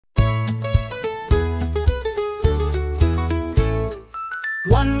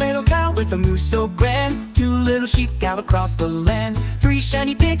with a moose so grand. Two little sheep gallop across the land. Three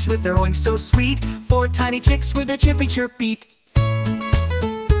shiny pigs with their oinks so sweet. Four tiny chicks with a chippy chirp beat.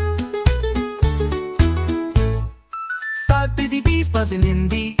 Five busy bees buzzing in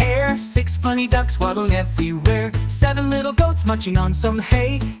the air. Six funny ducks waddling everywhere. Seven little goats munching on some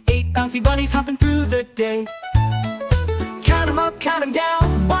hay. Eight bouncy bunnies hopping through the day. Count 'em up, count 'em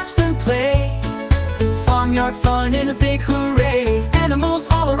down, watch them play. Farmyard fun in a big hooray. Animals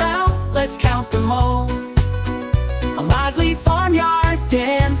all around, let's count them all. A lively farmyard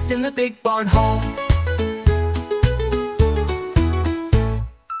dance in the big barn hall.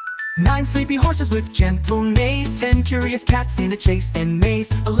 9 sleepy horses with gentle neighs. 10 curious cats in a chase and maze.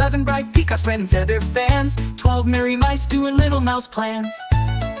 11 bright peacocks spreading feather fans. 12 merry mice doing little mouse plans.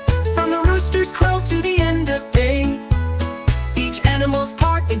 From the rooster's crow to the end of day, each animal's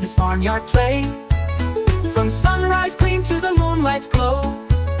part in this farmyard play. From sunrise gleam to the moonlight's glow,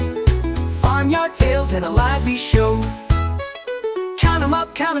 farmyard tales and a lively show. Count 'em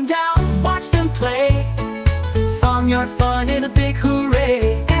up, count 'em down, watch them play. Farmyard fun in a big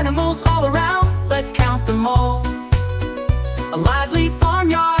hooray. Animals all around, let's count them all. A lively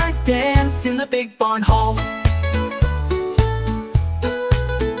farmyard dance in the big barn hall.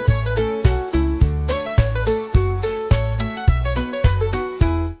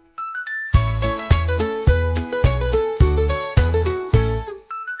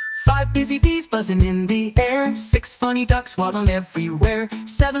 Five busy bees buzzing in the air. Six funny ducks waddling everywhere.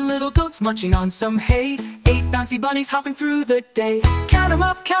 Seven little goats munching on some hay. Eight bouncy bunnies hopping through the day. Count 'em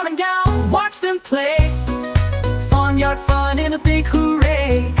up, count 'em down, watch them play. Farmyard fun in a big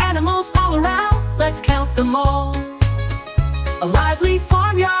hooray. Animals all around, let's count them all. A lively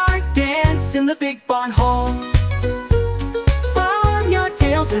farmyard dance in the big barn hall. Farmyard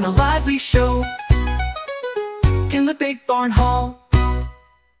tales and a lively show in the big barn hall.